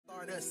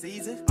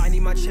Season. I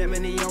need my check,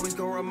 man, he always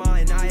go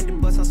remind. I had to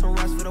bust out some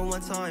rats for the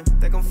one time.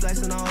 Think I'm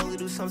flexing, I only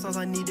do sometimes.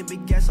 I need to be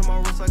gas on my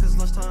wrist like it's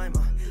lunchtime.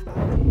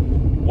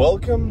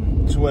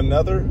 Welcome to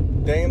another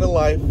day in the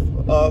life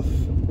of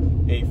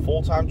a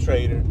full-time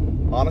trader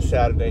on a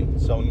Saturday.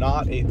 So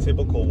not a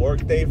typical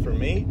work day for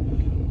me,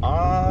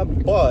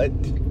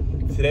 but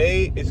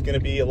today is going to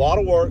be a lot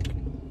of work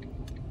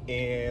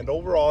and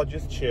overall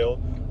just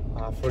chill.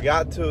 I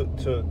forgot to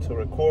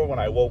record when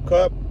I woke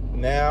up.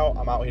 Now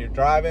I'm out here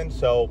driving,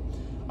 so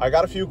I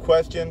got a few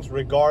questions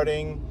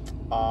regarding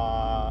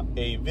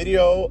a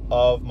video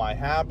of my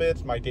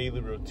habits, my daily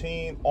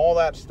routine, all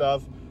that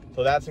stuff.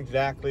 So that's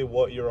exactly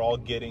what you're all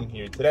getting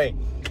here today.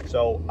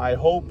 So I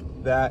hope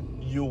that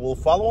you will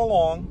follow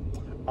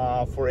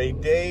along for a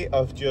day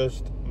of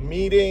just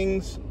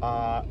meetings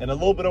and a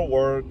little bit of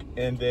work,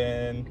 and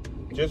then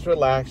just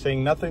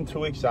relaxing, nothing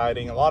too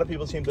exciting. A lot of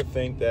people seem to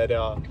think that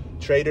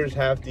traders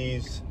have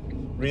these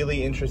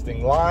really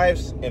interesting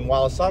lives, and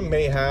while some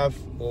may have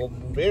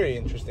very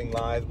interesting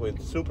lives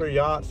with super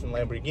yachts and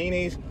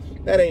Lamborghinis,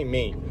 that ain't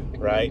me,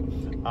 right?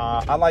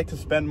 I like to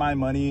spend my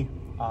money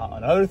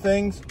on other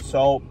things,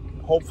 so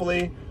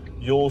hopefully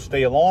you'll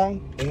stay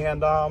along,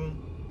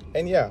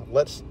 and yeah,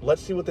 let's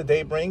see what the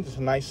day brings. It's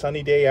a nice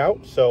sunny day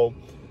out, so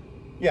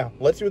yeah,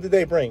 let's see what the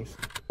day brings.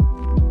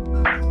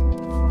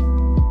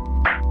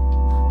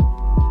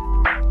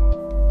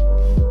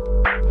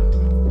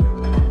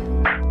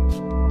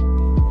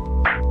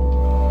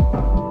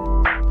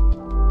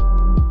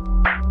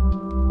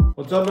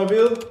 What's up,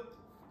 Nabil?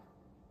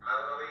 How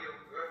are you?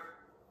 Good.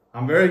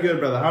 I'm very good,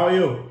 brother. How are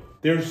you?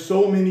 There's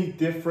so many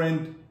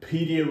different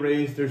PD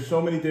arrays. There's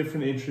so many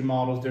different entry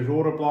models. There's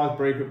order blocks,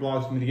 breaker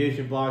blocks,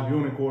 mitigation blocks,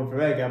 unicorn,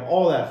 Fred gap,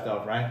 all that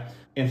stuff, right?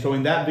 And so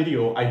in that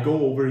video, I go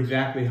over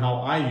exactly how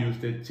I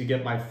used it to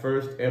get my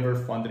first ever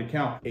funded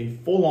account. A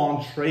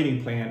full-on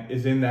trading plan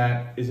is in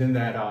that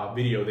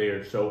video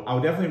there. So I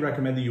would definitely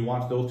recommend that you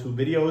watch those two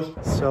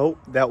videos. So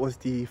that was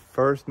the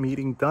first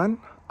meeting done.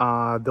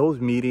 Those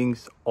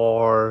meetings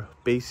are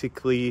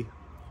basically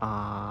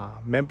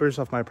members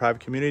of my private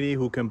community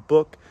who can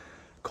book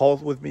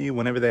calls with me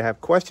whenever they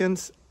have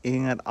questions,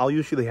 and I'll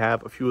usually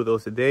have a few of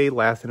those a day,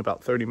 lasting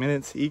about 30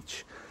 minutes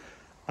each.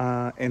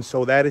 And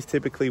so that is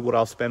typically what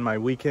I'll spend my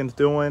weekends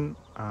doing.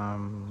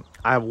 I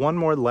have one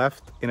more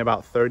left in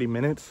about 30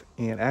 minutes,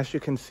 and as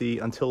you can see,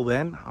 until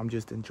then, I'm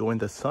just enjoying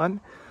the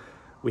sun.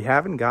 We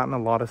haven't gotten a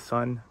lot of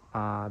sun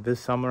this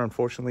summer,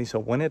 unfortunately, so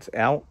when it's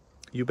out,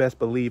 you best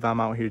believe I'm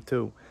out here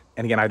too.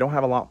 And again, I don't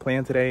have a lot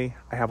planned today.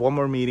 I have one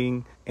more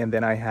meeting, and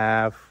then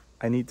I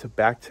need to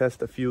back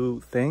test a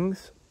few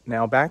things.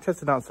 Now, back test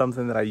is not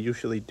something that I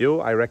usually do.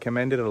 I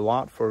recommend it a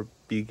lot for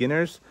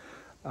beginners.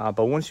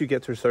 But once you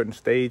get to a certain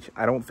stage,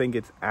 I don't think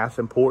it's as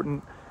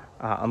important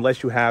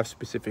unless you have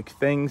specific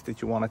things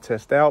that you want to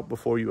test out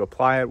before you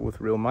apply it with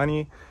real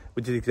money,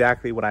 which is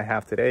exactly what I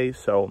have today.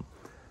 So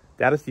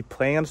that is the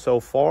plan so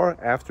far.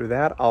 After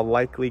that, I'll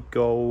likely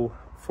go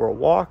for a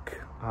walk,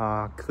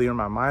 clear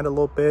my mind a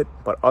little bit.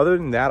 But other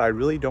than that, I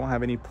really don't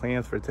have any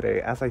plans for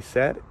today. As I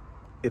said,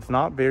 it's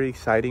not very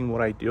exciting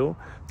what I do,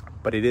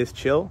 but it is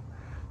chill.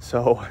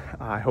 So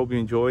I hope you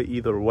enjoy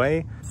either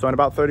way. So in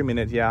about 30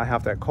 minutes, yeah, I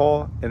have that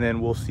call, and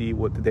then we'll see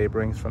what the day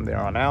brings from there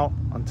on out.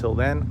 Until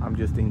then, I'm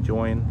just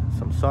enjoying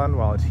some sun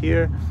while it's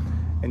here.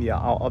 And yeah,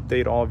 I'll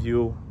update all of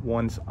you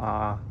once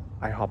I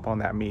hop on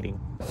that meeting.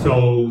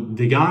 So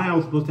the guy I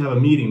was supposed to have a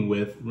meeting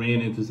with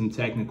ran into some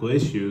technical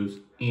issues,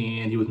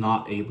 and he was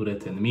not able to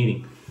attend the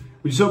meeting,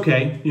 which is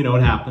okay. You know,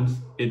 it happens.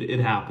 It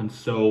happens.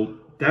 So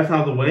that's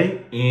out of the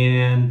way.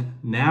 And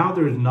now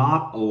there's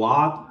not a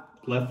lot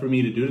left for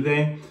me to do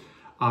today.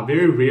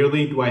 Very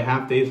rarely do I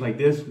have days like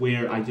this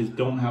where I just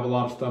don't have a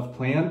lot of stuff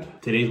planned.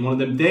 Today's one of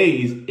them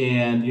days,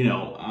 and you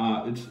know,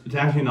 it's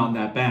actually not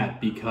that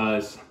bad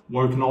because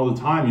working all the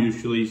time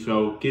usually,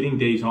 so getting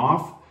days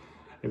off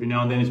every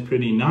now and then is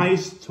pretty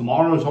nice.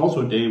 Tomorrow is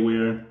also a day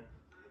where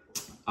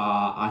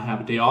I have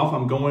a day off.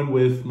 I'm going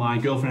with my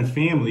girlfriend's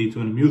family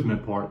to an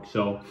amusement park,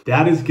 so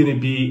that is going to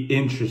be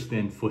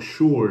interesting for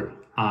sure.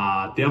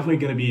 Definitely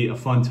going to be a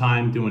fun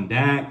time doing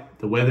that.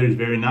 The weather is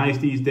very nice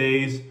these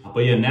days.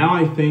 But yeah, now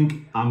I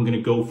think I'm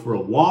gonna go for a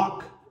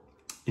walk,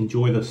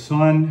 enjoy the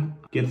sun,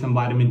 get some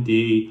vitamin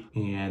D,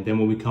 and then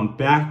when we come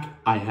back,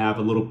 I have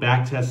a little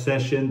back test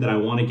session that I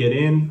wanna get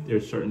in.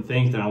 There's certain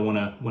things that I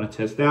wanna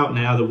test out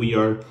now that we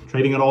are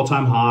trading at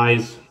all-time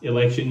highs,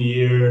 election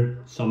year,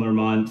 summer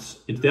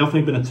months. It's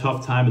definitely been a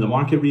tough time in the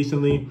market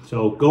recently.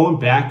 So going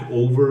back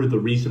over the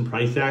recent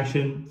price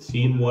action,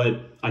 seeing what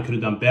I could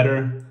have done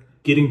better,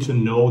 getting to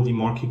know the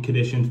market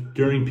conditions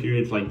during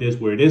periods like this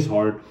where it is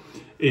hard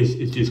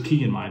is just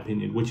key in my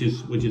opinion, which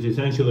is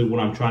essentially what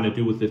I'm trying to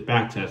do with this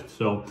back test.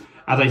 So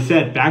as I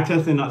said, back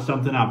testing not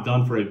something I've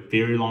done for a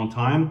very long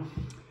time.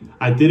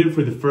 I did it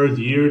for the first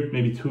year,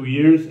 maybe 2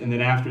 years, and then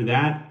after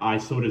that I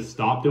sort of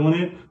stopped doing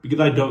it because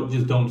I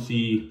don't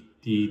see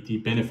the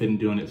benefit in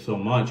doing it so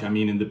much. I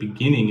mean, in the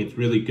beginning it's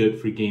really good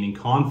for gaining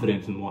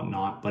confidence and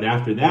whatnot, but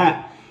after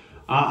that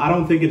I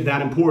don't think it's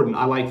that important.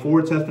 I like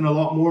forward testing a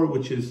lot more,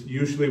 which is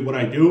usually what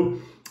I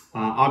do.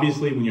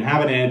 Obviously, when you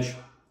have an edge,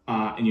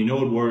 and you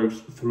know it works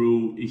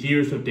through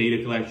years of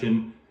data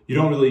collection, you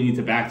don't really need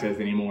to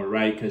backtest anymore,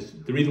 right? Because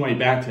the reason why you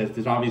backtest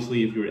is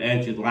obviously if your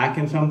edge is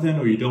lacking something,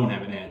 or you don't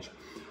have an edge,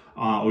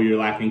 or you're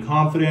lacking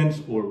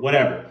confidence or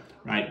whatever,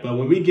 right? But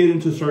when we get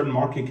into certain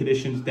market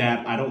conditions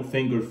that I don't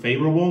think are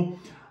favorable,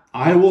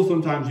 I will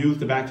sometimes use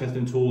the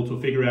backtesting tool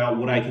to figure out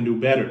what I can do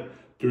better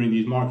during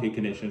these market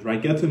conditions, right?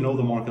 Get to know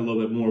the market a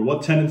little bit more.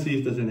 What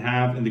tendencies does it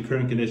have in the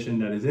current condition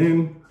that is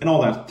in, and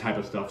all that type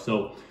of stuff.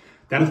 So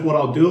that is what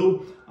I'll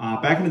do.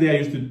 Back in the day, I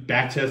used to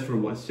backtest for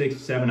what, 6 to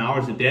 7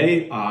 hours a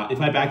day. If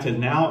I backtest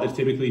now, it's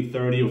typically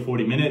 30 or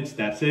 40 minutes.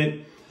 That's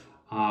it.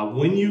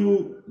 When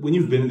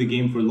you've been in the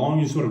game for long,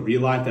 you sort of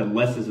realize that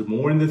less is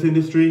more in this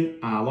industry.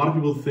 A lot of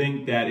people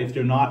think that if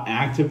they're not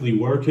actively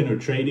working or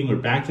trading or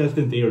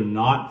backtesting, they are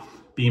not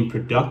being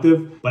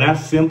productive, but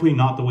that's simply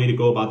not the way to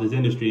go about this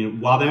industry. And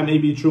while that may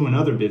be true in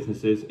other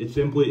businesses, it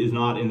simply is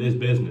not in this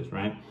business,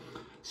 right?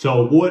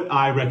 So what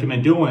I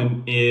recommend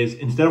doing is,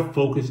 instead of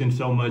focusing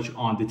so much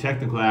on the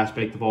technical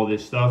aspect of all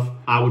this stuff,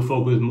 I would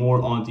focus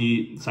more on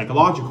the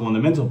psychological and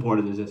the mental part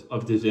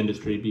of this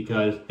industry,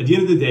 because at the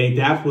end of the day,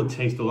 that's what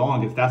takes the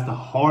longest. That's the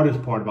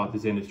hardest part about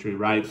this industry,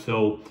 right?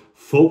 So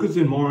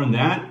focusing more on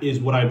that is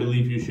what I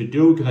believe you should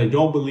do, because I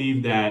don't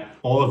believe that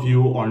all of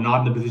you are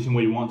not in the position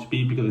where you want to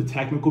be because of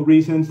technical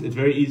reasons. It's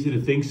very easy to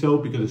think so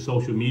because of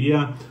social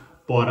media.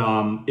 But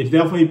it's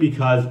definitely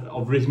because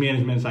of risk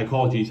management and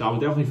psychology. So I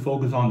would definitely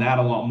focus on that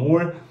a lot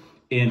more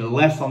and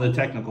less on the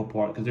technical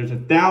part, because there's a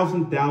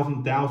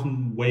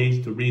thousand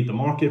ways to read the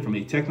market from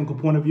a technical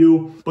point of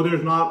view, but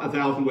there's not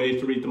 1,000 ways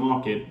to read the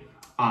market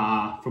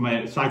from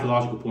a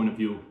psychological point of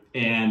view.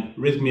 And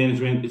risk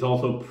management is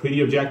also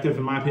pretty objective,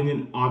 in my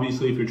opinion.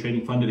 Obviously, if you're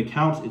trading funded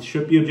accounts, it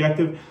should be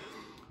objective.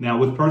 Now,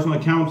 with personal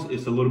accounts,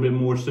 it's a little bit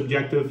more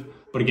subjective.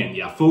 But again,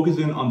 yeah,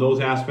 focusing on those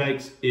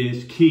aspects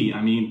is key.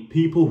 I mean,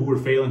 people who are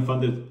failing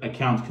funded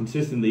accounts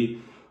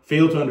consistently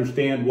fail to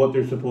understand what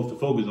they're supposed to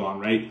focus on,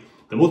 right?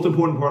 The most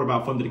important part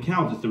about funded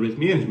accounts is the risk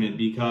management,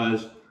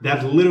 because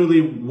that's literally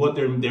what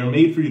they're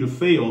made for you to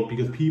fail,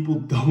 because people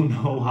don't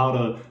know how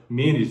to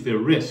manage their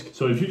risk.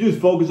 So if you just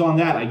focus on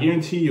that, I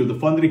guarantee you the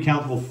funded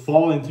accounts will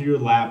fall into your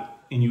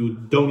lap and you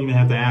don't even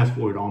have to ask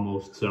for it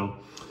almost. So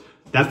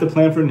that's the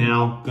plan for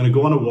now. Gonna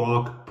go on a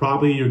walk.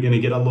 Probably you're gonna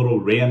get a little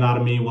rant out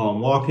of me while I'm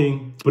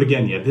walking. But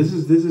again, yeah, this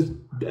is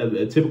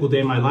a typical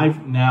day in my life.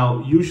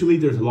 Now, usually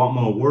there's a lot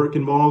more work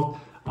involved.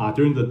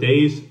 During the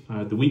days,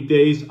 the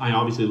weekdays, I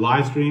obviously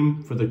live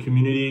stream for the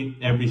community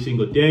every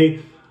single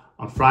day.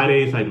 On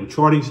Fridays, I do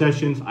charting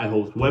sessions. I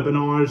host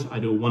webinars. I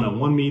do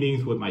one-on-one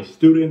meetings with my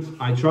students.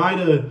 I try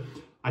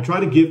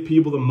to give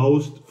people the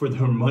most for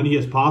their money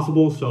as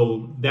possible.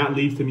 So that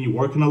leads to me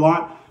working a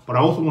lot. But I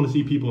also want to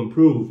see people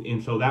improve.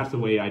 And so that's the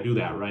way I do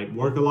that, right?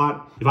 Work a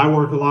lot. If I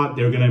work a lot,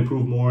 they're going to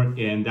improve more.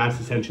 And that's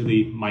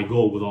essentially my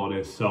goal with all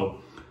this. So,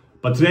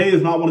 but today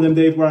is not one of them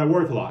days where I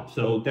work a lot.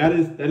 So that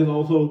is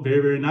also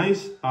very, very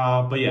nice.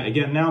 But yeah,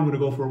 again, now I'm going to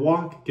go for a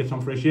walk, get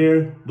some fresh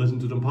air, listen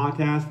to some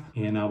podcasts.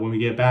 And when we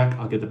get back,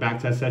 I'll get the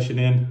backtest session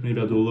in. Maybe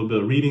I'll do a little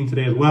bit of reading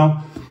today as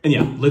well. And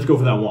yeah, let's go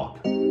for that walk.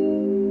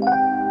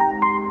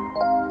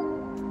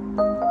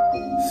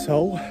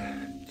 So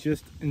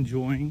just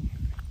enjoying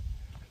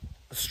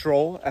a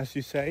stroll, as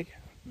you say.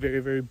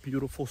 Very, very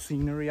beautiful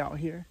scenery out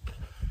here.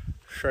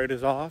 Shirt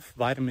is off,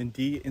 vitamin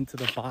D into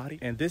the body.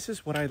 And this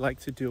is what I like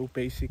to do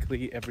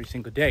basically every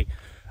single day.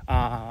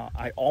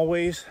 I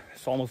always,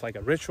 it's almost like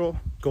a ritual,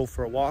 go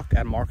for a walk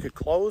at market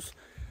close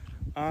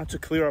to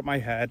clear up my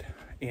head.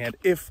 And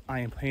if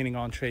I am planning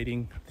on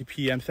trading the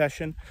PM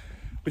session,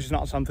 which is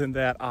not something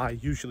that I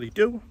usually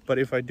do, but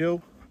if I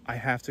do, I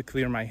have to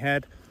clear my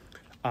head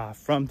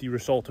from the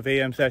result of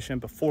AM session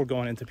before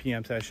going into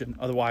PM session.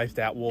 Otherwise,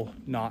 that will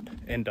not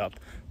end up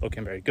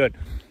looking very good.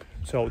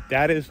 So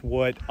that is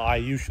what I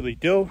usually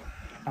do.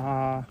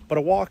 But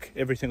a walk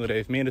every single day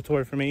is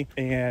mandatory for me.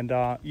 And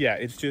yeah,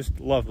 it's just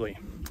lovely.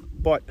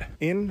 But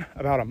in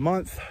about a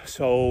month,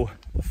 so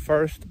the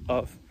 1st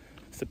of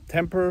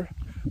September,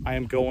 I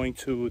am going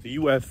to the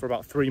US for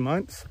about 3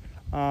 months.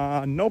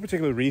 No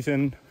particular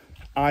reason.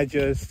 I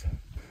just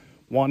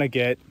want to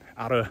get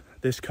out of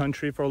this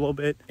country for a little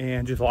bit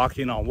and just lock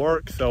in on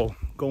work. So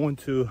going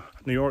to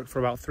New York for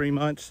about 3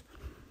 months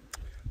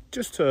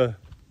just to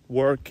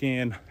work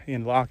and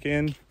lock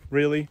in,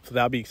 really. So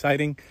that'll be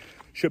exciting.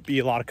 Should be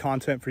a lot of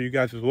content for you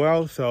guys as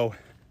well. So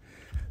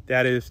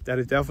that is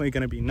definitely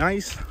going to be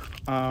nice.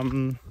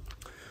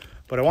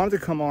 But I wanted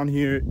to come on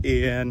here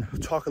and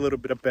talk a little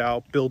bit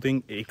about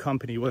building a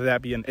company, whether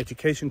that be an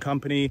education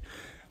company,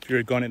 if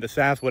you're going into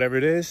SaaS, whatever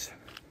it is.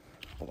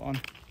 Hold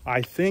on.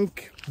 I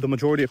think the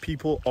majority of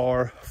people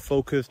are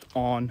focused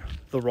on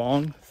the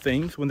wrong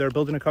things when they're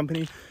building a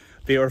company.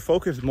 They are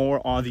focused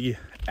more on the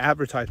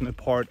advertisement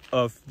part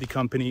of the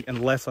company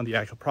and less on the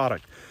actual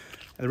product.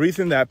 And the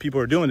reason that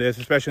people are doing this,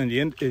 especially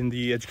in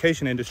the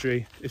education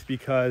industry, is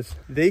because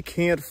they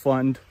can't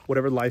fund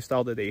whatever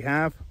lifestyle that they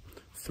have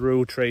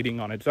through trading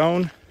on its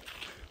own,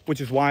 which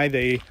is why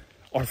they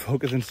are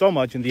focusing so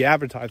much in the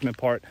advertisement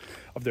part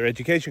of their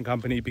education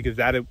company, because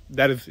that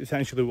is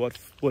essentially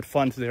what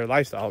funds their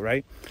lifestyle,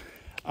 right?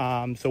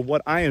 So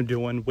what I am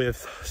doing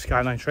with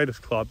Skyline Traders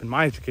Club and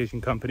my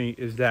education company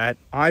is that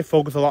I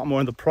focus a lot more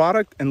on the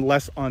product and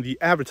less on the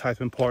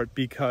advertisement part,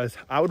 because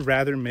I would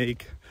rather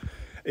make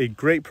a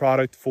great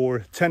product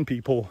for 10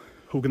 people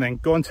who can then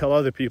go and tell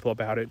other people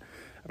about it,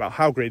 about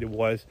how great it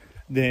was,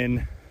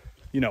 than,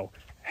 you know,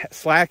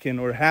 slacking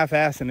or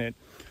half-assing it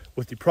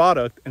with the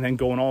product and then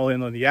going all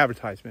in on the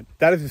advertisement.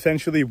 That is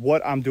essentially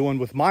what I'm doing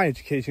with my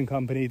education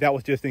company. That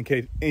was just in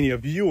case any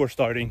of you are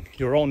starting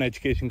your own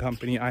education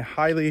company. I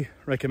highly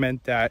recommend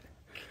that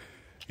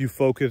you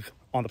focus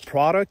on the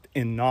product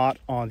and not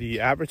on the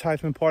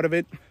advertisement part of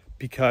it,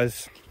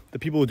 because the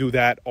people who do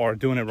that are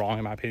doing it wrong,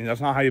 in my opinion.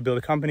 That's not how you build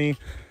a company.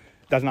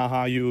 That's not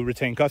how you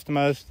retain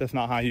customers. That's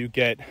not how you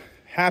get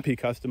happy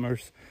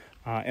customers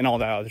and all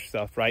that other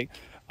stuff, right?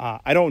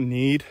 I don't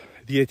need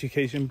the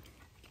education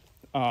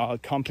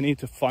company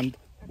to fund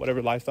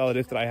whatever lifestyle it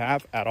is that I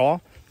have at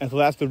all. And so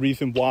that's the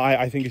reason why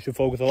I think you should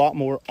focus a lot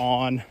more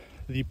on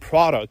the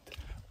product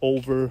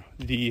over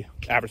the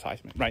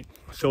advertisement, right?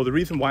 So the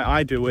reason why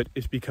I do it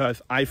is because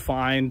I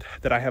find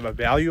that I have a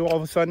value all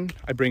of a sudden.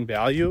 I bring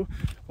value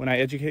when I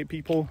educate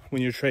people.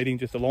 When you're trading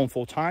just alone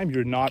full time,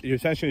 you're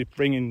essentially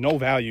bringing no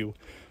value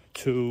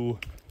to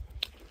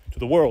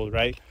the world,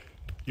 right?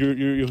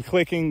 You're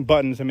clicking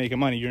buttons and making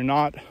money. You're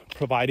not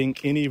providing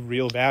any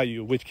real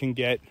value, which can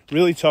get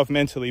really tough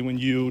mentally when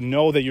you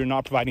know that you're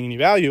not providing any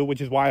value, which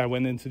is why I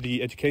went into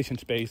the education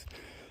space,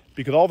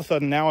 because all of a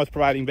sudden now I was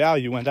providing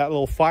value, and that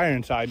little fire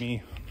inside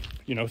me,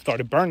 you know,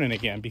 started burning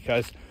again.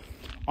 Because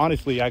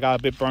honestly, I got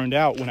a bit burned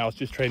out when I was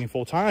just trading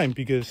full time,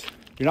 because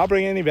you're not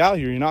bringing any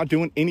value. You're not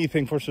doing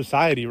anything for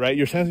society, right?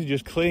 You're essentially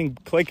just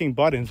clicking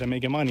buttons and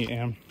making money.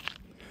 And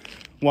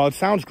while it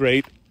sounds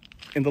great,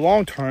 in the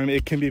long term,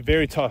 it can be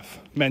very tough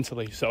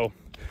mentally. So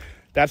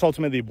that's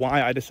ultimately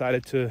why I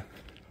decided to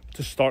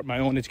start my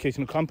own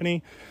educational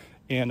company.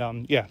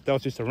 And yeah, that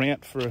was just a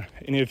rant for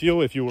any of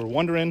you. If you were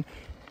wondering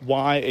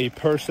why a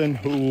person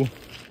who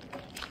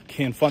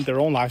can fund their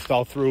own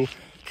lifestyle through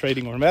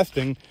trading or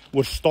investing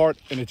would start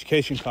an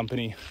education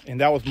company. And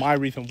that was my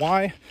reason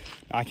why.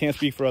 I can't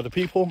speak for other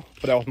people,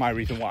 but that was my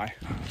reason why.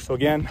 So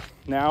again,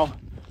 now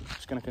I'm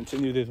just gonna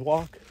continue this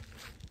walk,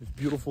 this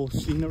beautiful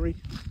scenery.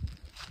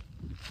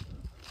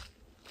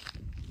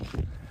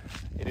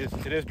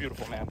 It is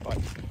beautiful, man.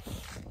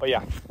 But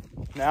yeah,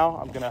 now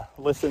I'm gonna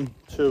listen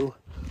to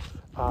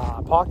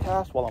a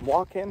podcast while I'm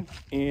walking,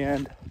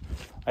 and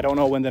I don't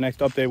know when the next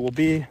update will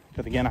be,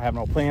 because again, I have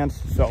no plans.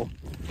 So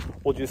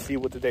we'll just see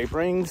what the day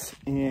brings,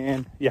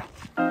 and yeah.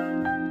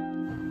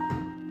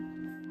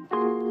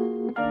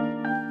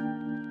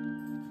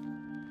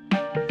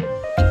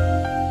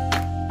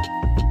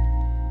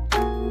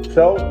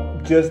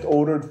 So just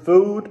ordered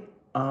food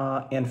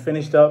and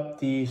finished up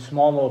the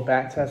small little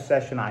back test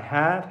session I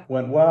had.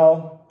 Went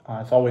well.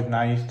 It's always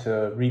nice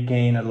to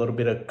regain a little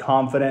bit of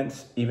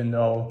confidence, even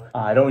though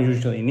I don't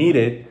usually need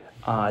it.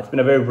 It's been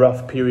a very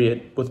rough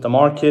period with the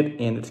market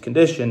and its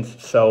conditions,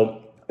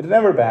 so it's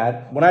never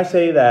bad. When I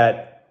say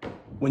that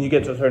when you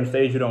get to a certain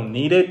stage you don't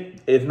need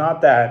it, it's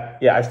not that,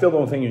 yeah, I still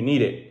don't think you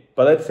need it.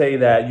 But let's say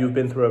that you've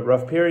been through a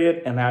rough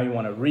period and now you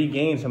want to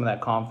regain some of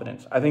that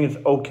confidence. I think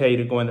it's okay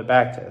to go in the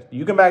back test.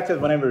 You can back test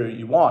whenever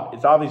you want.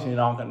 It's obviously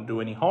not going to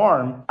do any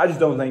harm. I just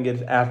don't think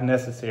it's as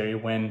necessary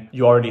when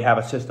you already have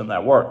a system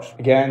that works.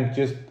 Again,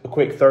 just a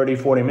quick 30,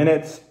 40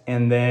 minutes,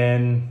 and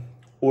then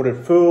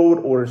ordered food,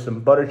 ordered some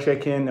butter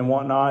chicken and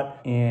whatnot.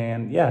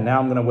 And yeah, now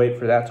I'm gonna wait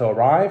for that to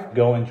arrive,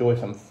 go enjoy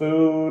some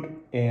food,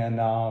 and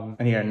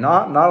yeah,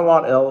 not a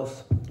lot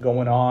else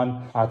going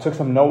on. I took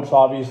some notes,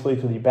 obviously,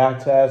 to the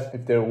back test.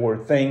 If there were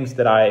things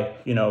that I,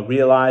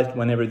 realized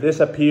whenever this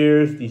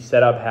appears, the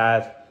setup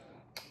has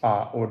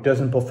or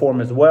doesn't perform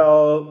as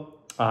well.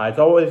 It's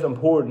always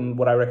important.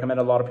 What I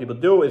recommend a lot of people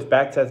do is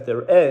backtest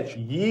their edge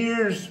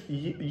years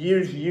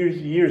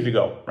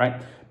ago,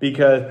 right?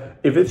 Because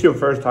if it's your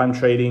first time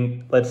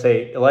trading, let's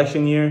say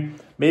election year,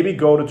 maybe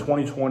go to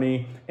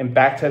 2020 and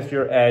backtest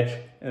your edge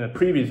in the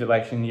previous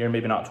election year,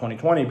 maybe not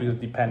 2020 because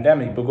of the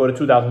pandemic, but go to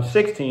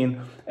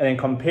 2016 and then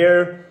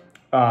compare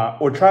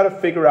or try to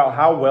figure out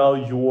how well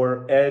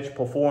your edge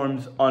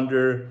performs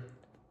under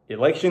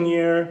election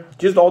year,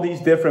 just all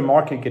these different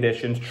market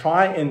conditions.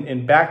 Try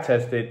and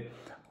backtest it.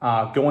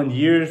 Going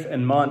years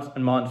and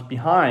months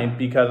behind,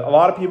 because a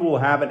lot of people will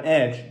have an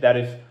edge that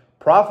is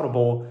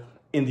profitable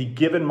in the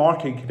given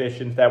market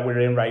conditions that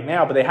we're in right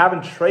now, but they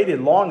haven't traded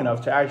long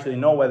enough to actually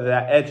know whether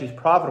that edge is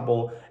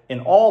profitable in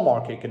all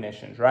market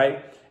conditions,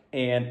 right?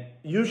 And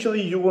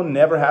usually you will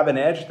never have an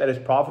edge that is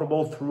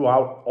profitable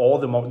throughout all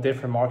the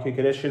different market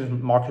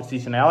conditions, market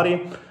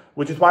seasonality,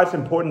 which is why it's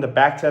important to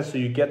backtest so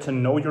you get to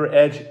know your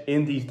edge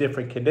in these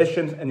different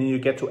conditions, and then you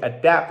get to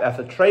adapt as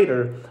a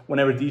trader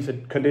whenever these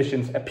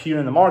conditions appear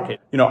in the market.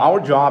 Our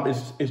job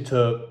is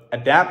to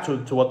adapt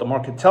to what the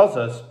market tells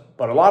us,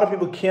 but a lot of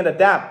people can't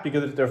adapt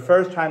because it's their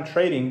first time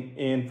trading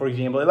in, for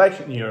example,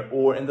 election year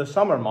or in the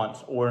summer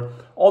months or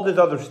all this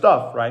other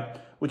stuff, right?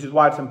 which is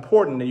why it's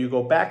important that you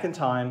go back in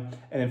time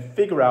and then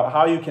figure out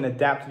how you can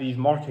adapt to these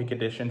market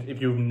conditions if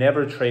you've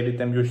never traded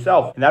them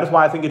yourself. And that is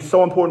why I think it's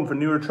so important for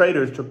newer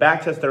traders to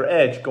backtest their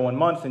edge, going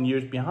months and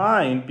years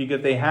behind,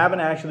 because they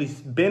haven't actually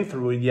been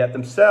through it yet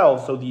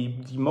themselves. So the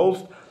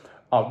most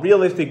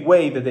realistic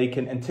way that they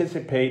can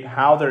anticipate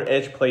how their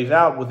edge plays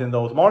out within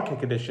those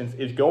market conditions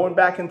is going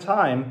back in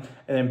time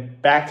and then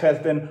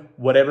backtesting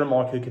whatever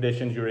market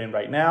conditions you're in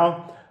right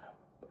now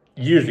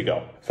years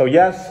ago. So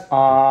yes,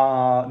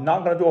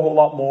 not going to do a whole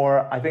lot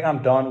more. I think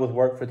I'm done with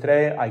work for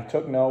today. I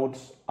took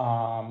notes,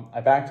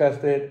 I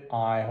backtested,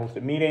 I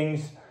hosted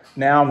meetings.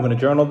 Now I'm going to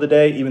journal the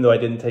day, even though I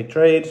didn't take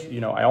trades. You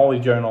know, I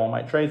always journal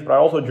my trades, but I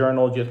also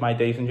journal just my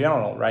days in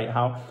general, right?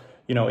 How,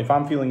 you know, if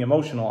I'm feeling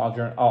emotional,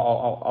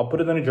 I'll put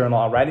it in a journal,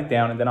 I'll write it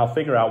down, and then I'll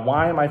figure out,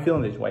 why am I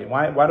feeling this way?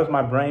 Why does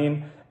my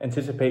brain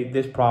anticipate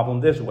this problem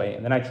this way?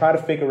 And then I try to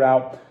figure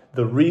out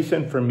the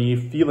reason for me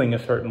feeling a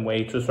certain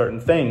way to certain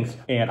things.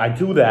 And I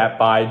do that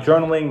by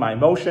journaling my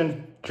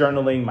emotions,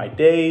 journaling my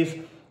days,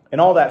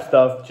 and all that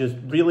stuff just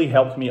really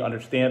helps me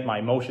understand my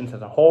emotions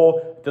as a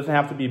whole. It doesn't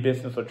have to be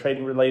business or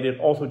trading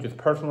related, also just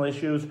personal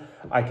issues.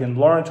 I can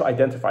learn to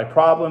identify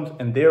problems,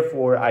 and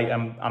therefore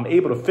I'm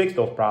able to fix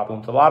those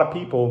problems. A lot of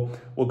people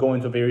will go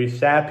into very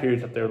sad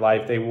periods of their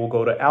life. They will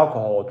go to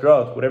alcohol,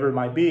 drugs, whatever it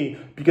might be,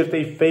 because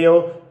they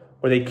fail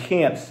or they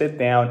can't sit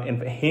down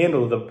and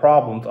handle the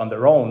problems on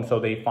their own,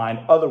 so they find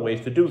other ways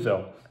to do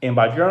so. And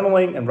by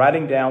journaling and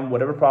writing down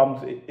whatever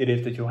problems it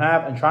is that you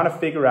have and trying to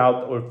figure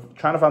out or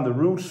trying to find the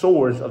root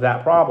source of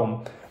that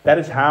problem, that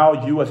is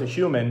how you as a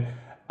human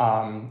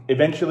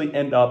eventually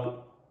end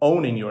up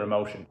owning your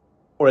emotion,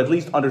 or at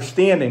least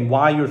understanding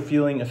why you're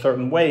feeling a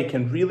certain way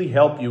can really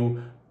help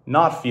you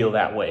not feel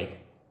that way,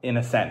 in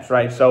a sense,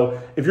 right?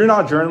 So if you're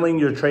not journaling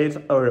your trades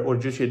or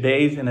just your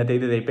days on a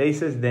day-to-day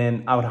basis,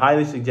 then I would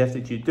highly suggest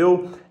that you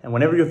do. And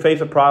whenever you face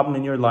a problem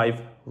in your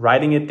life,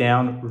 writing it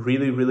down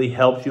really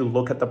helps you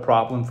look at the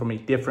problem from a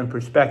different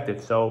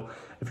perspective. So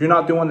if you're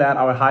not doing that,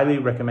 I would highly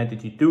recommend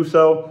that you do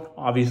so.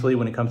 Obviously,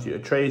 when it comes to your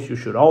trades, you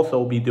should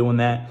also be doing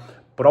that,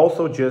 but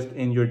also just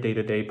in your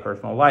day-to-day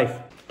personal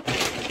life.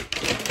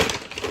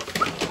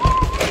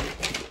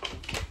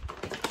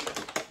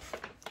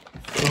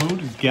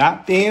 Food is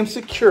goddamn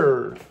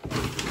secure.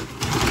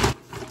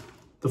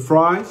 The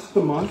fries,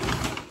 come on.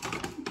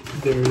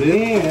 There it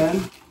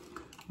is.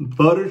 And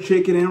butter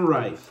chicken and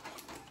rice.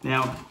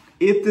 Now,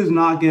 it does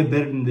not get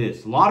better than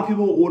this. A lot of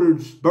people order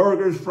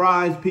burgers,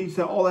 fries,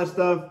 pizza, all that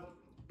stuff.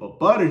 But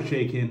butter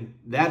chicken,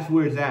 that's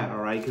where it's at, all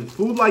right? Because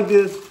food like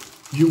this,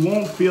 you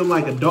won't feel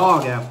like a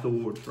dog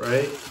afterwards,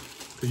 right?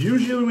 Because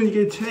usually when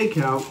you get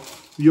takeout,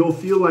 you'll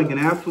feel like an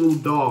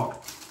absolute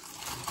dog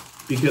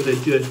because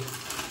it's just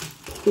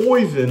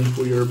poison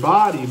for your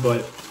body.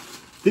 But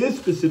this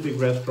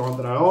specific restaurant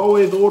that I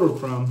always order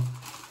from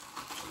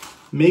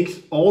makes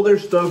all their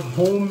stuff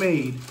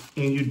homemade,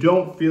 and you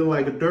don't feel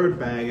like a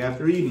dirtbag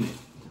after eating it,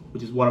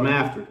 which is what I'm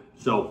after.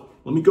 So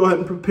let me go ahead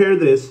and prepare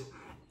this.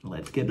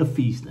 Let's get to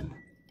feasting.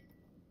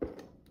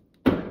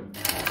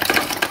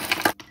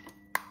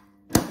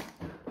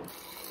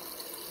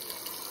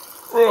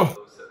 Oh.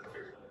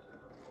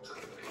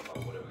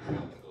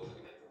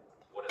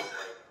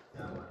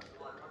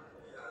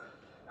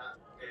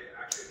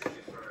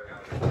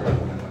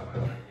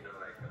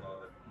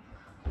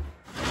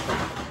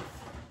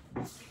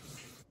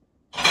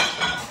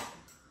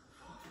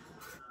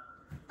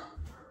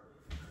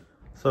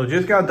 So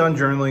just got done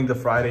journaling the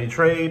Friday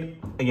trade.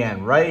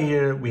 Again, right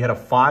here, we had a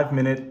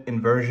 5-minute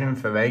inversion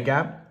fair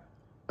gap,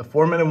 a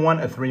 4-minute one,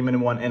 a 3-minute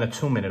one, and a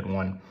 2-minute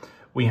one.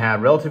 We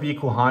had relative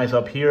equal highs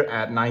up here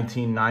at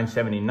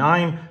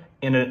 19,979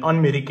 and an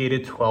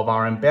unmitigated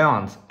 12-hour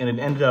imbalance. And it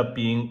ended up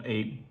being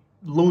a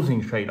losing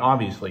trade,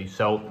 obviously.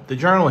 So the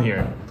journal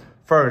here,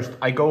 first,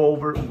 I go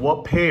over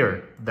what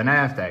pair, the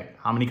NASDAQ,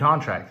 how many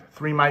contracts,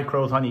 3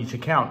 micros on each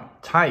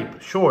account,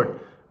 type,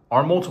 short,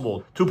 R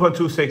multiple,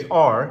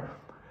 2.26R,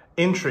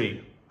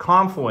 entry,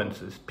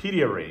 confluences,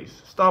 PD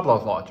arrays, stop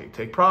loss logic,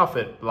 take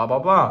profit, blah, blah,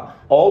 blah.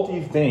 All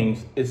these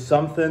things is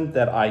something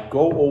that I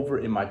go over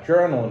in my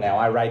journal now.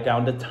 I write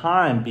down the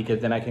time because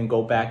then I can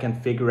go back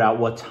and figure out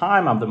what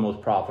time I'm the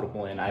most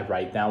profitable in. I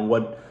write down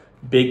what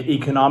big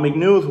economic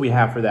news we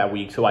have for that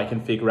week so I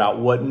can figure out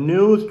what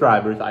news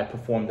drivers I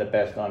perform the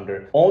best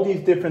under. All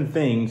these different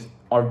things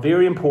are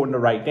very important to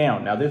write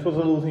down. Now, this was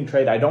a losing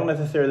trade. I don't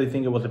necessarily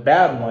think it was a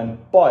bad one,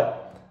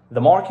 but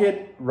the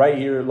market right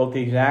here looked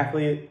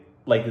exactly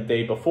like the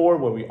day before,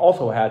 where we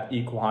also had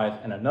equal highs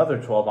and another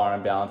 12-hour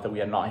imbalance that we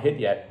had not hit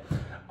yet.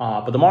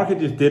 But the market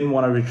just didn't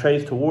want to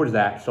retrace towards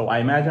that. So I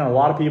imagine a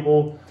lot of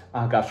people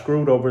got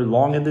screwed over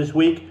long in this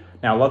week.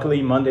 Now,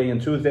 luckily, Monday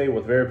and Tuesday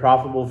was very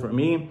profitable for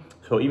me.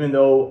 So even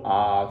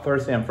though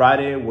Thursday and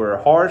Friday were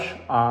harsh,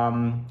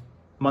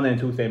 Monday and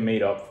Tuesday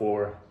made up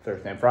for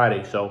Thursday and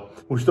Friday. So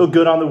we're still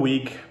good on the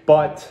week.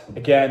 But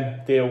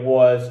again, there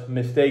was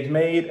mistakes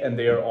made, and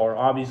there are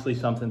obviously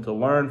something to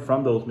learn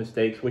from those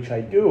mistakes, which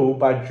I do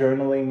by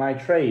journaling my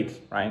trades,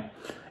 right?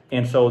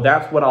 And so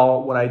that's what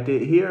I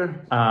did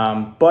here.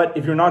 But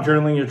if you're not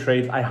journaling your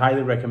trades, I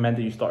highly recommend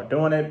that you start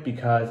doing it,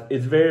 because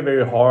it's very,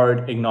 very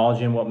hard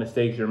acknowledging what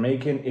mistakes you're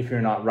making if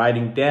you're not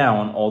writing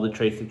down all the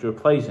trades that you're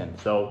placing.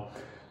 So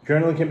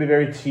journaling can be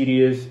very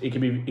tedious. It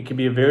can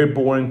be a very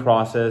boring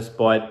process,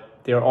 but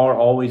there are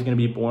always going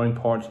to be boring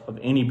parts of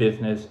any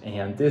business,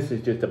 and this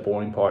is just a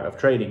boring part of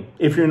trading.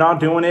 If you're not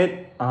doing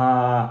it,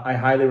 I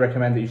highly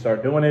recommend that you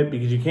start doing it,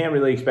 because you can't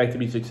really expect to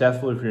be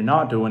successful if you're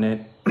not doing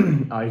it.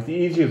 It's the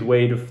easiest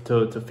way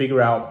to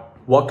figure out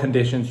what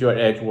conditions your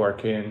edge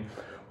work in,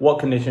 what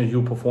conditions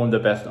you perform the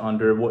best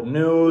under, what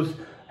news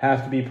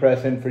has to be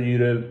present for you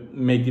to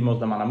make the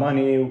most amount of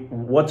money,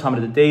 what time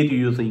of the day do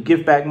you usually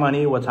give back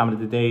money, what time of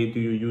the day do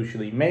you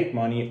usually make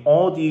money.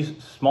 All these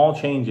small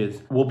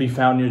changes will be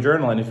found in your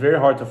journal, and it's very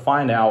hard to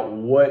find out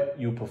what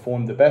you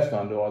perform the best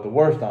under or the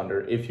worst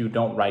under if you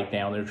don't write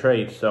down their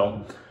trades.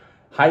 So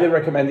highly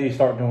recommend that you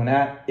start doing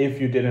that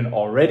if you didn't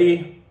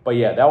already. But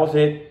yeah, that was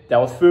it. That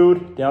was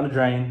food down the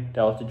drain.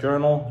 That was the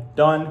journal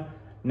done.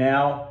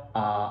 Now,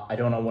 I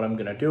don't know what I'm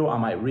gonna do. I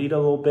might read a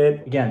little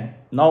bit. Again,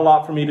 not a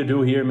lot for me to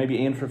do here.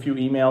 Maybe answer a few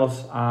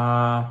emails.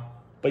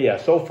 But yeah,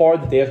 so far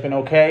the day has been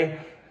okay.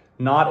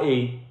 Not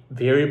a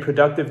very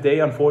productive day,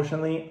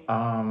 unfortunately.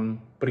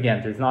 But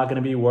again, there's not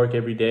gonna be work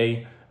every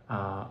day.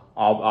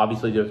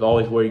 Obviously, there's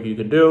always work you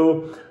can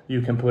do.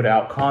 You can put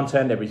out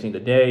content every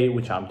single day,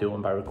 which I'm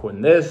doing by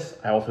recording this.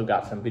 I also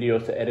got some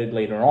videos to edit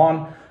later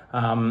on.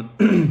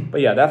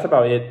 But yeah, that's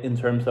about it in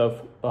terms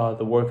of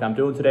the work I'm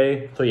doing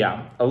today. So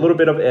yeah, a little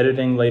bit of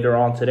editing later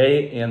on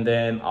today, and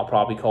then I'll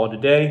probably call it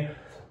a day.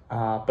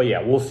 But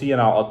yeah, we'll see,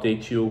 and I'll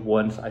update you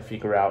once I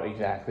figure out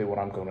exactly what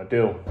I'm gonna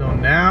do. So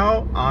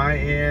now I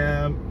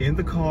am in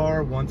the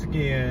car once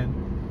again,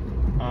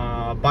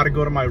 about to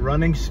go to my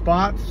running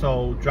spot.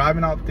 So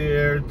driving out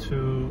there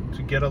to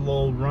get a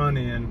little run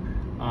in,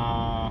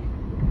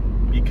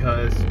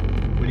 because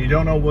when you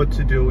don't know what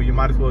to do, you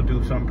might as well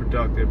do something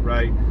productive,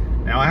 right?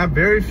 Now, I have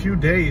very few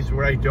days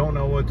where I don't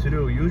know what to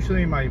do.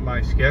 Usually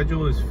my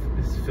schedule is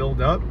filled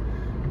up.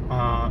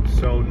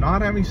 So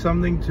not having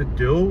something to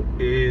do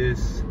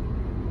is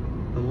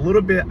a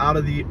little bit out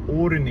of the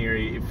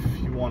ordinary, if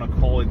you want to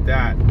call it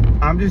that.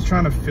 I'm just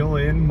trying to fill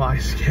in my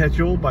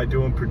schedule by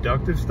doing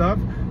productive stuff.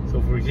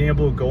 So for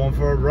example, going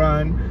for a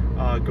run,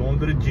 going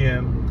to the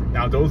gym.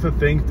 Now, those are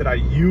things that I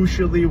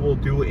usually will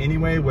do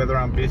anyway, whether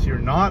I'm busy or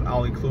not.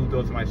 I'll include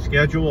those in my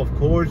schedule, of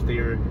course.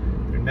 They're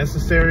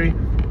necessary.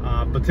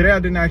 But today I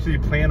didn't actually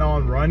plan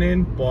on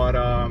running, but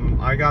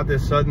I got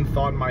this sudden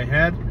thought in my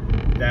head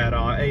that,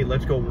 hey,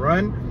 let's go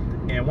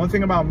run. And one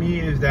thing about me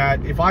is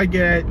that if I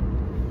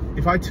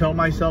tell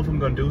myself I'm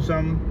gonna do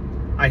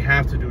something, I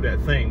have to do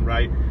that thing,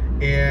 right?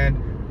 And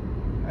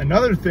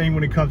another thing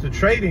when it comes to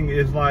trading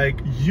is, like,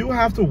 you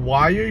have to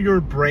wire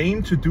your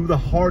brain to do the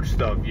hard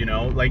stuff, you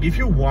know? Like, if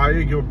you wire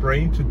your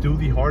brain to do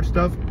the hard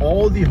stuff,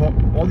 all the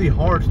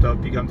hard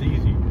stuff becomes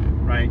easy,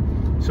 right?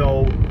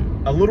 So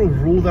a little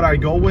rule that I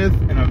go with,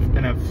 and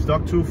I've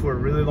stuck to for a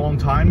really long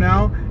time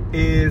now,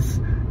 is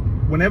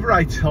whenever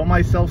I tell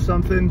myself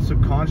something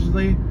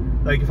subconsciously,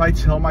 like if I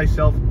tell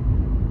myself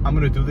I'm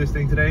gonna do this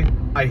thing today,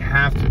 I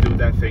have to do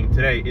that thing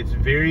today. It's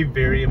very,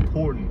 very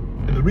important.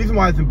 And the reason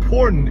why it's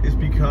important is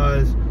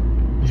because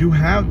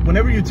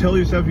whenever you tell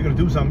yourself you're gonna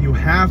do something, you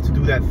have to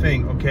do that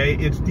thing, okay?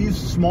 It's these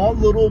small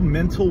little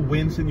mental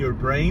wins in your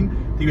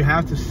brain that you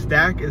have to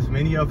stack as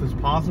many of as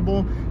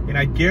possible, and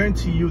I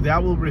guarantee you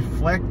that will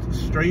reflect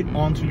straight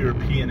onto your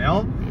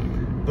P&L.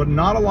 But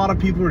not a lot of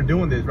people are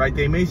doing this, right?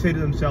 They may say to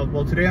themselves,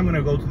 well, today I'm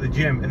gonna go to the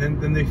gym, and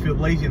then they feel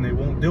lazy and they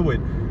won't do it.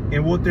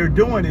 And what they're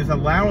doing is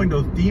allowing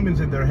those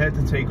demons in their head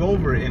to take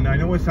over. And I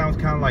know it sounds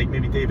kind of like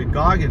maybe David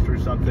Goggins or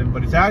something,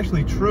 but it's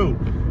actually true.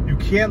 You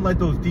can't let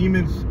those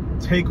demons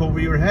take over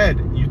your head.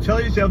 You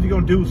tell yourself you're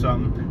gonna do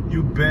something,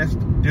 you best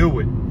do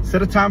it.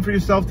 Set a time for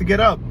yourself to get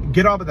up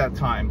at that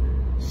time.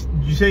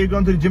 You say you're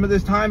going to the gym at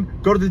this time,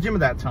 go to the gym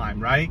at that time,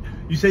 right?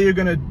 You say you're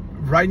gonna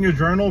write in your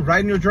journal, write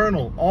in your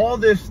journal. All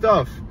this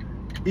stuff,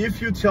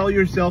 if you tell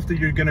yourself that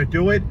you're gonna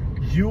do it,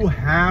 you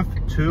have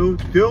to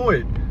do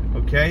it,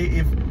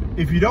 okay?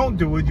 If you don't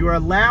do it, you're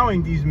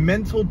allowing these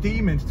mental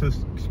demons to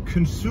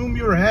consume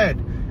your head.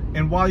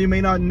 And while you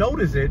may not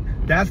notice it,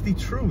 that's the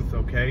truth,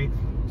 okay?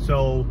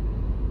 So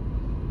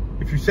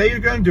if you say you're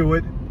gonna do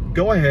it,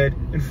 go ahead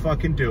and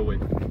fucking do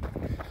it.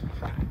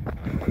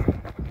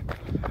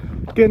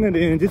 Getting it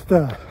in, just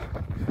a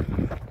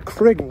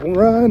quick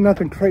run,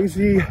 nothing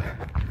crazy.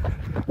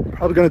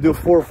 Probably gonna do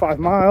 4 or 5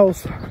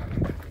 miles.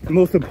 The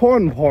most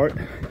important part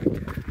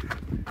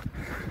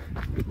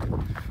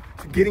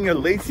is getting your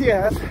lazy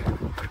ass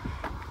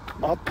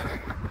up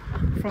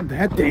from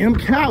that damn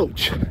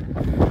couch.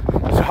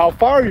 So how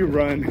far you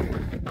run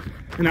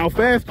and how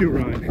fast you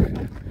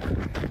run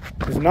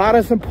is not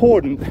as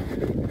important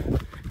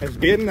as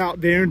getting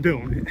out there and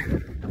doing it,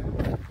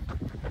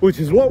 which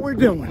is what we're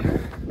doing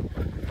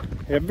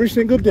every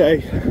single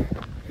day,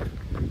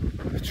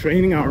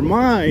 training our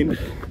mind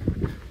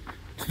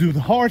to do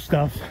the hard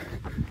stuff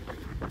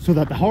so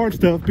that the hard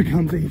stuff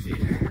becomes easy.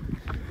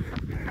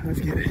 Let's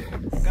get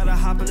it. Got a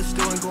hop in the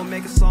store and go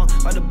make a song.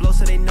 By the blow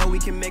so they know we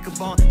can make a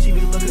bond. She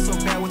be looking so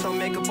bad with her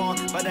makeup on.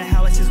 By the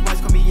hell, his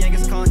wife call me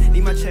Genghis Khan.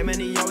 Need my check, man,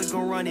 he always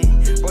gon' run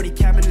it. Brody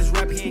capping his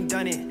rap, he ain't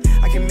done it.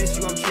 I can miss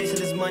you, I'm chasing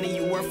this money.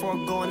 You work for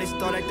a goal and they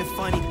start acting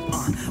funny.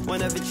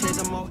 Whenever chase,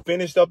 I'm all.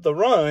 Finished up the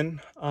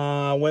run,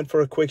 went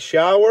for a quick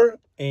shower,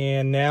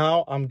 and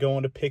now I'm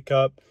going to pick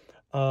up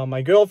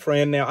my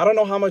girlfriend. Now, I don't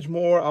know how much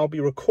more I'll be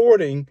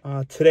recording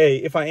today.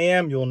 If I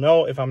am, you'll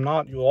know. If I'm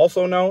not, you'll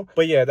also know.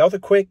 But yeah, that was a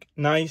quick,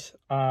 nice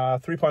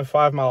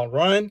 3.5 mile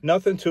run.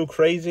 Nothing too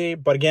crazy.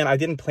 But again, I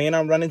didn't plan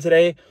on running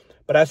today.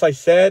 But as I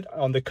said,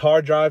 on the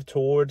car drive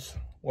towards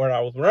where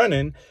I was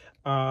running,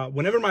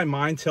 whenever my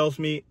mind tells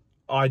me,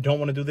 oh, I don't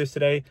want to do this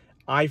today,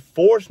 I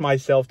force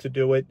myself to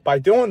do it. By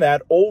doing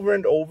that over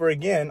and over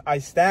again, I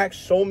stack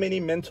so many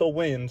mental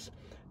wins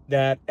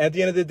that at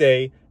the end of the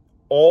day,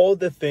 all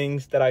the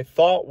things that I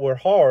thought were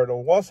hard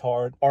or was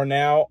hard are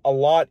now a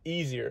lot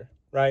easier,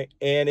 right?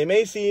 And it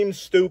may seem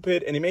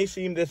stupid and it may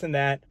seem this and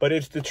that, but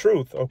it's the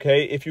truth,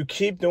 okay? If you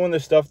keep doing the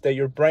stuff that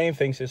your brain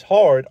thinks is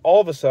hard,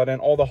 all of a sudden,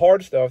 all the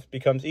hard stuff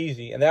becomes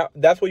easy. And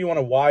that's what you want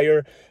to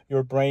wire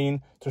your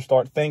brain to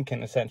start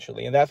thinking,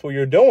 essentially. And that's what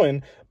you're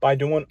doing by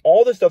doing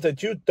all the stuff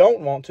that you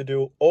don't want to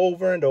do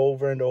over and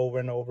over and over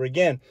and over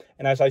again.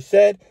 And as I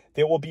said,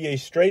 there will be a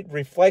straight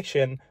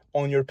reflection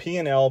on your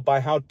P&L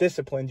by how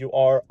disciplined you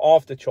are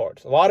off the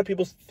charts. A lot of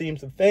people seem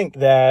to think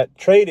that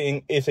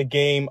trading is a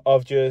game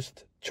of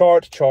just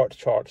charts.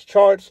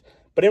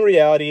 But in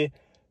reality,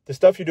 the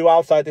stuff you do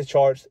outside the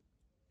charts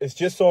is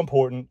just so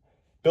important.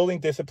 Building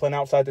discipline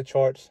outside the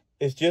charts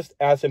is just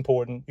as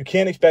important. You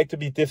can't expect to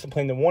be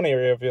disciplined in one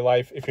area of your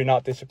life if you're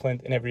not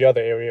disciplined in every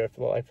other area of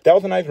your life. That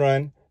was a nice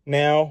run.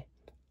 Now,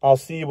 I'll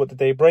see what the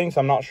day brings.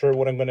 I'm not sure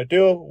what I'm going to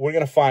do. We're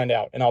going to find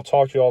out, and I'll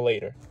talk to you all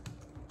later.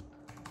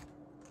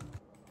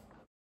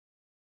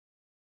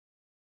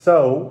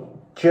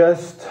 So,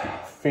 just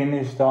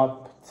finished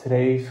up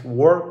today's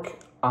work.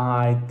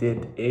 I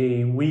did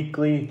a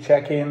weekly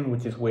check-in,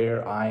 which is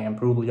where I am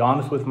brutally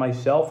honest with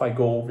myself. I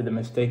go over the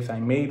mistakes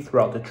I made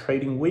throughout the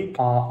trading week.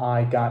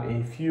 I got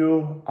a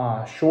few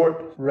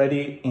short,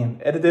 ready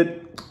and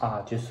edited,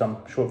 just some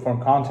short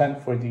form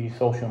content for the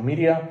social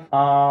media.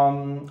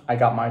 I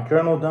got my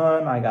journal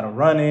done. I got a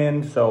run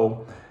in.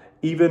 So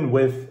even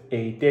with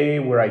a day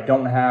where I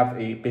don't have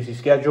a busy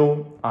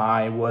schedule,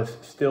 I was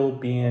still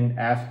being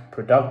as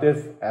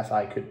productive as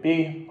I could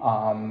be.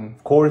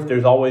 Of course,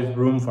 there's always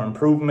room for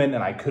improvement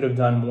and I could have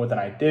done more than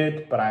I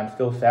did, but I'm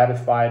still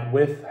satisfied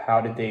with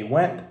how the day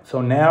went.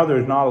 So now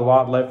there's not a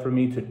lot left for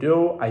me to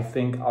do. I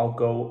think I'll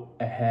go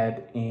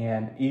ahead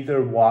and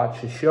either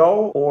watch a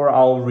show or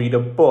I'll read a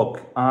book.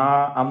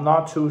 I'm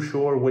not too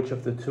sure which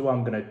of the two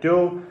I'm gonna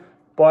do,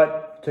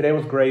 but today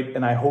was great,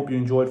 and I hope you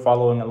enjoyed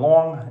following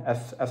along.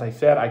 As I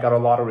said, I got a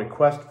lot of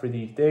requests for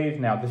these days.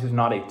 Now, this is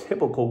not a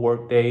typical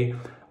work day,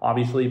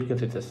 obviously,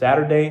 because it's a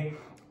Saturday.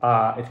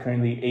 It's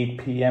currently 8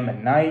 p.m.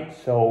 at night,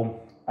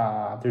 so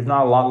there's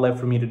not a lot left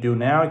for me to do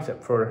now,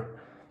 except for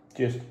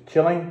just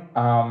chilling.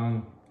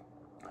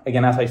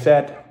 Again, as I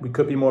said, we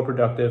could be more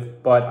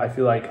productive, but I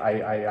feel like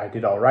I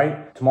did all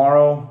right.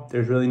 Tomorrow,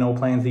 there's really no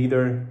plans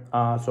either.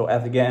 So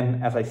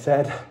as I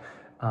said,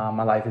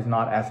 my life is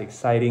not as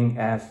exciting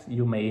as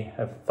you may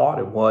have thought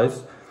it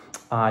was.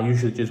 I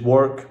usually just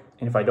work,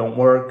 and if I don't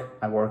work,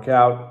 I work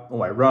out,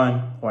 or I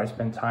run, or I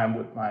spend time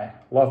with my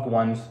loved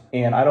ones.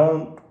 And I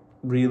don't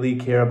really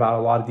care about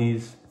a lot of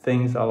these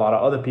things that a lot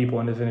of other people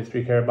in this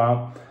industry care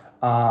about.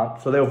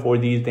 So therefore,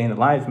 these day in the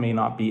lives may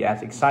not be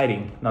as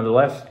exciting.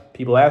 Nonetheless,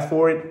 people asked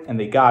for it, and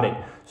they got it.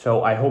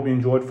 So I hope you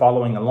enjoyed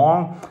following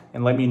along,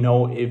 and let me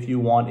know if you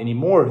want any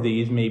more of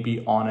these,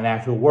 maybe on an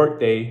actual work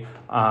day,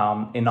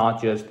 and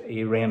not just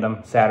a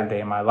random Saturday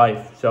in my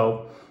life.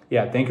 So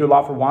yeah, thank you a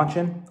lot for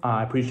watching.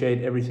 I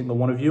appreciate every single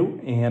one of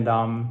you, and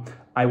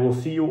I will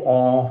see you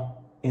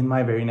all in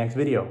my very next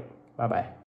video. Bye-bye.